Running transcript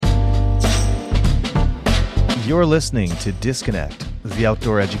You're listening to Disconnect, the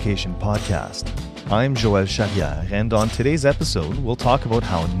Outdoor Education Podcast. I'm Joël Charrière, and on today's episode, we'll talk about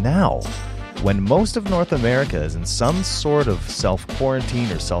how now, when most of North America is in some sort of self-quarantine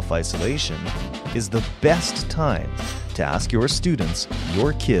or self-isolation, is the best time to ask your students,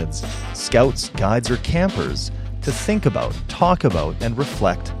 your kids, scouts, guides, or campers to think about, talk about, and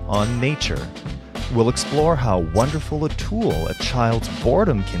reflect on nature. We'll explore how wonderful a tool a child's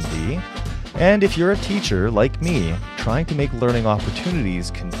boredom can be. And if you're a teacher like me, trying to make learning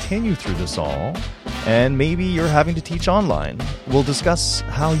opportunities continue through this all, and maybe you're having to teach online, we'll discuss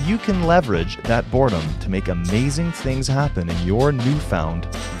how you can leverage that boredom to make amazing things happen in your newfound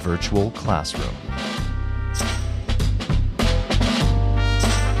virtual classroom.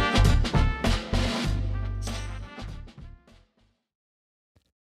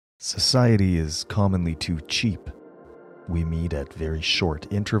 Society is commonly too cheap. We meet at very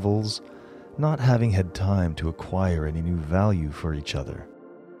short intervals, not having had time to acquire any new value for each other.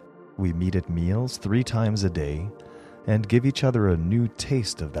 We meet at meals 3 times a day and give each other a new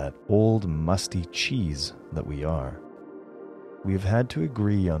taste of that old musty cheese that we are. We have had to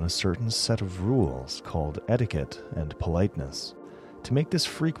agree on a certain set of rules called etiquette and politeness to make this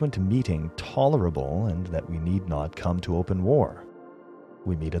frequent meeting tolerable and that we need not come to open war.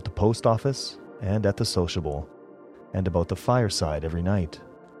 We meet at the post office and at the sociable and about the fireside every night.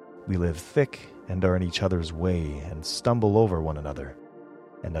 We live thick and are in each other's way and stumble over one another,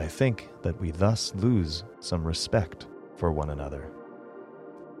 and I think that we thus lose some respect for one another.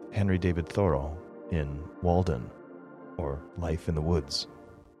 Henry David Thoreau in Walden, or Life in the Woods.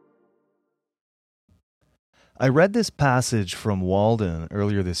 I read this passage from Walden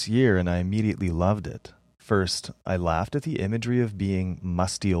earlier this year and I immediately loved it. First, I laughed at the imagery of being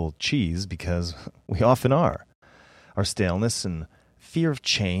musty old cheese because we often are. Our staleness and fear of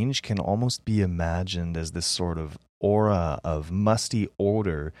change can almost be imagined as this sort of aura of musty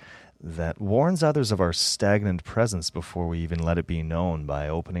odor that warns others of our stagnant presence before we even let it be known by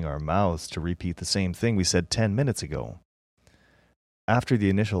opening our mouths to repeat the same thing we said 10 minutes ago. After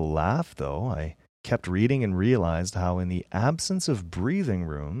the initial laugh, though, I kept reading and realized how in the absence of breathing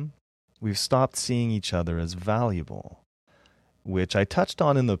room, we've stopped seeing each other as valuable, which I touched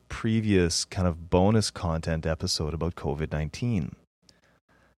on in the previous kind of bonus content episode about COVID-19.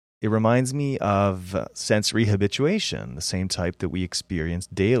 It reminds me of sensory habituation, the same type that we experience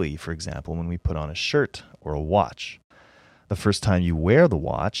daily, for example, when we put on a shirt or a watch. The first time you wear the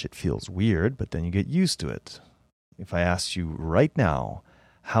watch, it feels weird, but then you get used to it. If I asked you right now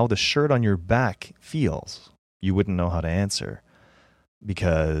how the shirt on your back feels, you wouldn't know how to answer,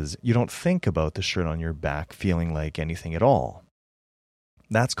 because you don't think about the shirt on your back feeling like anything at all.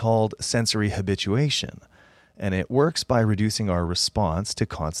 That's called sensory habituation. And it works by reducing our response to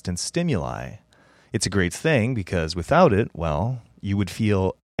constant stimuli. It's a great thing because without it, well, you would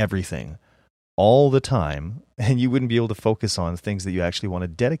feel everything all the time, and you wouldn't be able to focus on things that you actually want to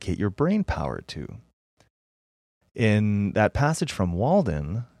dedicate your brain power to. In that passage from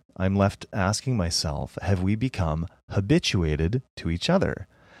Walden, I'm left asking myself, have we become habituated to each other?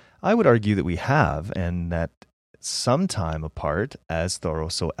 I would argue that we have, and that some time apart, as Thoreau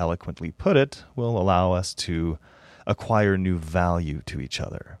so eloquently put it, will allow us to acquire new value to each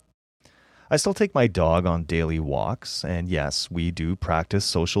other. I still take my dog on daily walks, and yes, we do practice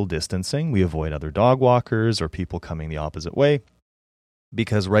social distancing. We avoid other dog walkers or people coming the opposite way,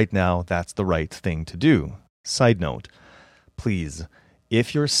 because right now that's the right thing to do. Side note, please,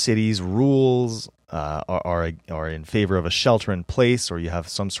 if your city's rules are in favor of a shelter in place or you have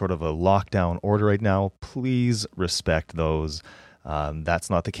some sort of a lockdown order right now, please respect those. That's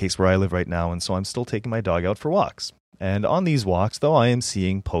not the case where I live right now, and so I'm still taking my dog out for walks. And on these walks, though, I am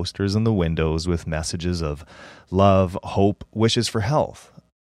seeing posters in the windows with messages of love, hope, wishes for health.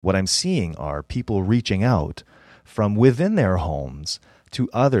 What I'm seeing are people reaching out from within their homes to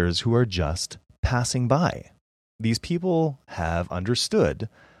others who are just passing by. These people have understood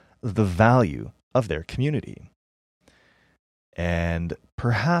the value of their community. And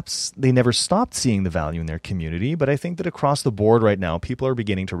perhaps they never stopped seeing the value in their community, but I think that across the board right now, people are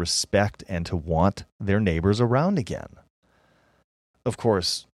beginning to respect and to want their neighbors around again. Of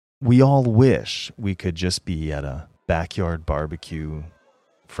course, we all wish we could just be at a backyard barbecue,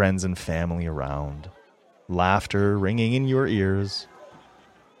 friends and family around, laughter ringing in your ears.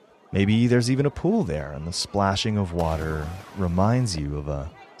 Maybe there's even a pool there, and the splashing of water reminds you of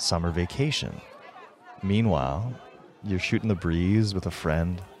a summer vacation. Meanwhile, you're shooting the breeze with a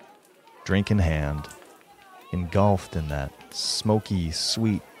friend, drink in hand, engulfed in that smoky,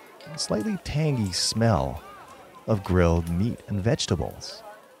 sweet, slightly tangy smell of grilled meat and vegetables.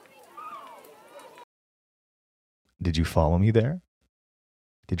 Did you follow me there?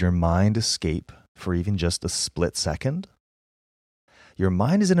 Did your mind escape for even just a split second? Your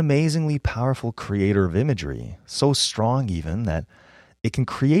mind is an amazingly powerful creator of imagery, so strong even that it can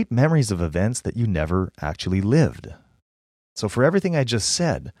create memories of events that you never actually lived. So for everything I just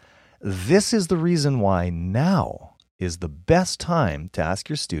said, this is the reason why now is the best time to ask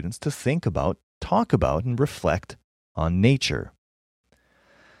your students to think about, talk about, and reflect on nature.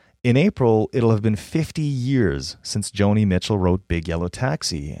 In April, it'll have been 50 years since Joni Mitchell wrote Big Yellow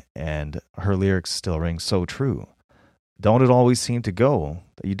Taxi, and her lyrics still ring so true. Don't it always seem to go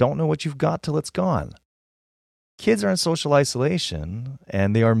that you don't know what you've got till it's gone? Kids are in social isolation,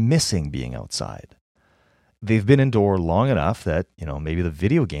 and they are missing being outside. They've been indoor long enough that, maybe the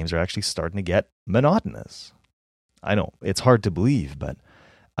video games are actually starting to get monotonous. I know, it's hard to believe, but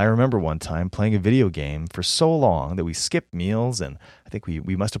I remember one time playing a video game for so long that we skipped meals, and I think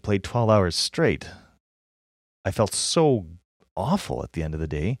we must have played 12 hours straight. I felt so awful at the end of the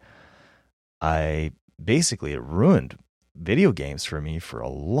day. It ruined video games for me for a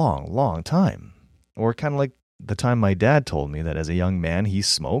long, long time. Or kind of like the time my dad told me that as a young man he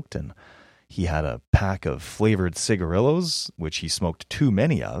smoked, and he had a pack of flavored cigarillos, which he smoked too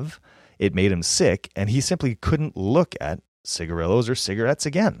many of. It made him sick, and he simply couldn't look at cigarillos or cigarettes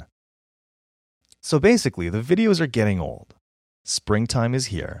again. So basically, the videos are getting old. Springtime is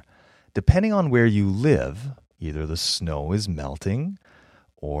here. Depending on where you live, either the snow is melting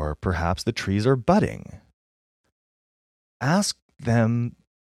or perhaps the trees are budding. Ask them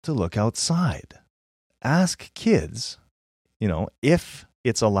to look outside. Ask kids, if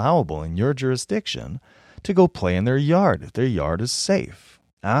it's allowable in your jurisdiction to go play in their yard, if their yard is safe.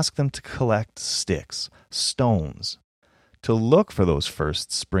 Ask them to collect sticks, stones, to look for those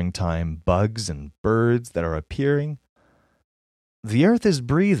first springtime bugs and birds that are appearing. The earth is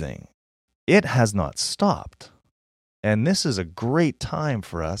breathing. It has not stopped. And this is a great time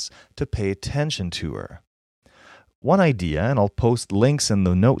for us to pay attention to her. One idea, and I'll post links in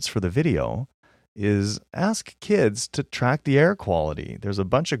the notes for the video, is ask kids to track the air quality. There's a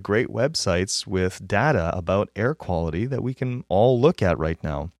bunch of great websites with data about air quality that we can all look at right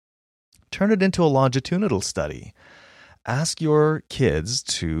now. Turn it into a longitudinal study. Ask your kids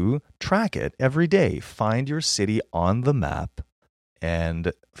to track it every day. Find your city on the map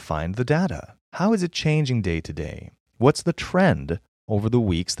and find the data. How is it changing day to day? What's the trend over the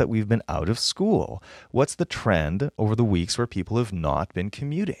weeks that we've been out of school? What's the trend over the weeks where people have not been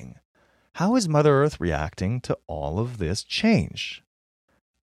commuting? How is Mother Earth reacting to all of this change?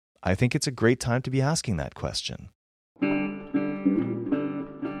 I think it's a great time to be asking that question.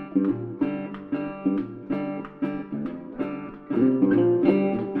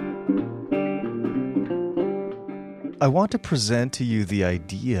 I want to present to you the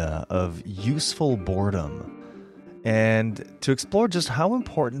idea of useful boredom and to explore just how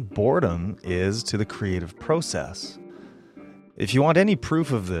important boredom is to the creative process. If you want any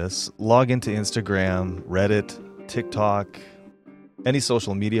proof of this, log into Instagram, Reddit, TikTok, any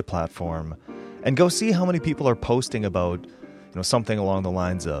social media platform, and go see how many people are posting about, something along the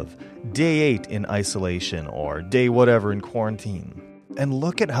lines of day 8 in isolation or day whatever in quarantine. And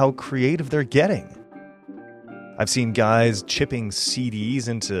look at how creative they're getting. I've seen guys chipping CDs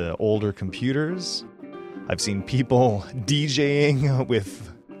into older computers. I've seen people DJing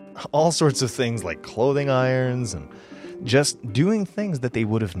with all sorts of things like clothing irons and just doing things that they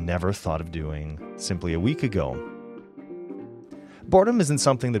would have never thought of doing simply a week ago. Boredom isn't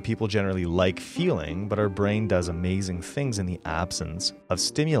something that people generally like feeling, but our brain does amazing things in the absence of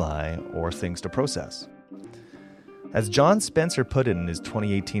stimuli or things to process. As John Spencer put it in his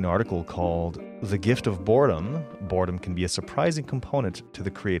 2018 article called The Gift of Boredom, boredom can be a surprising component to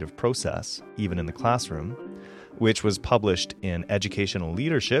the creative process, even in the classroom, which was published in Educational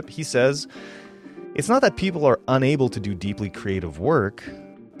Leadership. He says, it's not that people are unable to do deeply creative work,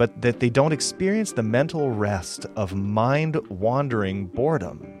 but that they don't experience the mental rest of mind-wandering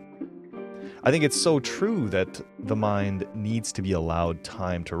boredom. I think it's so true that the mind needs to be allowed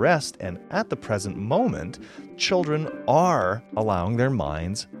time to rest, and at the present moment, children are allowing their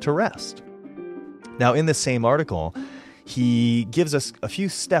minds to rest. Now, in the same article, he gives us a few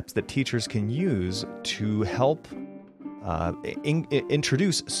steps that teachers can use to help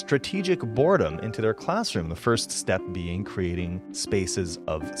introduce strategic boredom into their classroom. The first step being creating spaces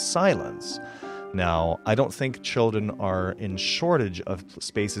of silence. Now, I don't think children are in shortage of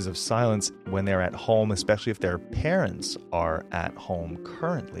spaces of silence when they're at home, especially if their parents are at home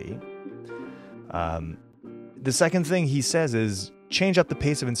currently. The second thing he says is change up the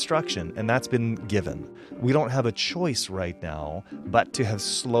pace of instruction, and that's been given. We don't have a choice right now but to have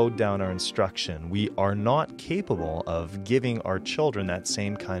slowed down our instruction. We are not capable of giving our children that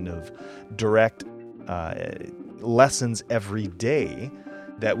same kind of direct lessons every day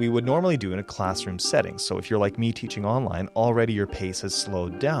that we would normally do in a classroom setting. So if you're like me teaching online, already your pace has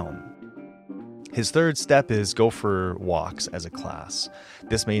slowed down. His third step is go for walks as a class.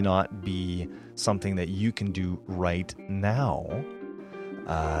 This may not be something that you can do right now.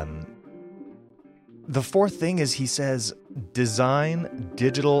 The fourth thing is, he says, design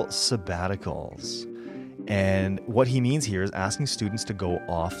digital sabbaticals. And what he means here is asking students to go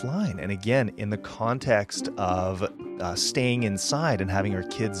offline. And again, in the context of staying inside and having our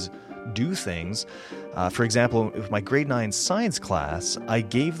kids do things. For example, with my grade 9 science class, I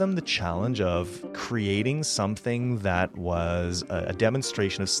gave them the challenge of creating something that was a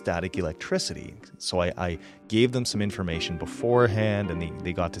demonstration of static electricity. So I gave them some information beforehand, and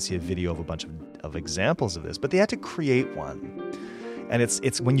they got to see a video of a bunch of examples of this, but they had to create one. And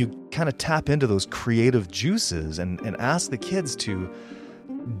it's when you kind of tap into those creative juices and ask the kids to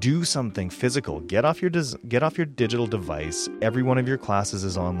do something physical. Get off your digital device. Every one of your classes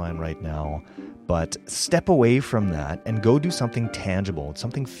is online right now, but step away from that and go do something tangible,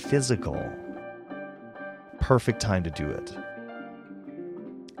 something physical. Perfect time to do it.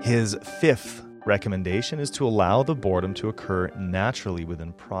 His fifth recommendation is to allow the boredom to occur naturally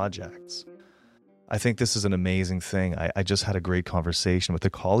within projects. I think this is an amazing thing. I just had a great conversation with a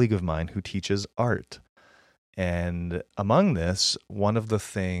colleague of mine who teaches art. And among this, one of the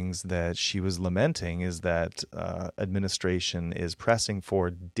things that she was lamenting is that administration is pressing for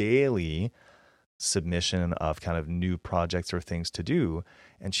daily submission of kind of new projects or things to do.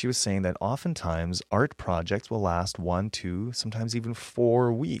 And she was saying that oftentimes art projects will last 1, 2, sometimes even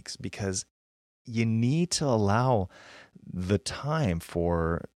 4 weeks, because you need to allow the time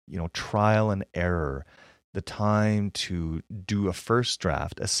for, trial and error, the time to do a first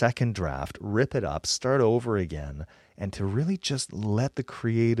draft, a second draft, rip it up, start over again, and to really just let the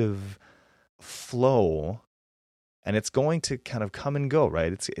creative flow. And it's going to kind of come and go,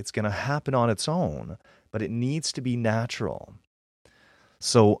 right? It's going to happen on its own, but it needs to be natural.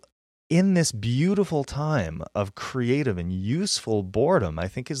 So in this beautiful time of creative and useful boredom, I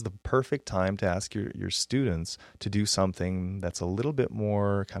think is the perfect time to ask your students to do something that's a little bit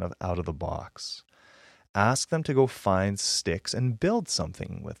more kind of out of the box. Ask them to go find sticks and build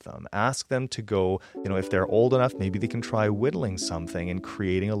something with them. Ask them to go, if they're old enough, maybe they can try whittling something and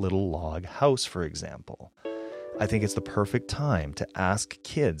creating a little log house, for example. I think it's the perfect time to ask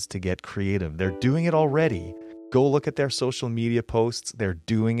kids to get creative. They're doing it already. Go look at their social media posts. They're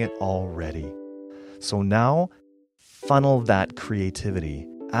doing it already. So now, funnel that creativity.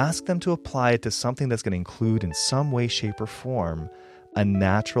 Ask them to apply it to something that's going to include in some way, shape, or form a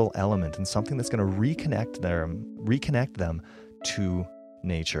natural element and something that's going to reconnect them to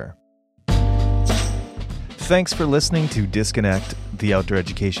nature. Thanks for listening to Disconnect, the Outdoor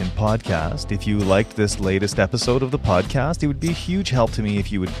Education Podcast. If you liked this latest episode of the podcast, it would be a huge help to me if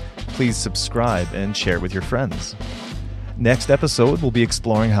you would please subscribe and share it with your friends. Next episode, we'll be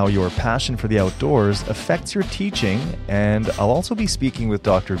exploring how your passion for the outdoors affects your teaching, and I'll also be speaking with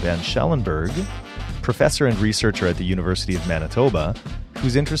Dr. Ben Schellenberg, professor and researcher at the University of Manitoba,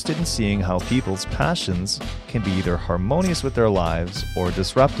 who's interested in seeing how people's passions can be either harmonious with their lives or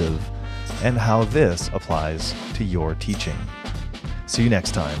disruptive, and how this applies to your teaching. See you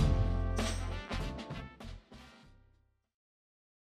next time.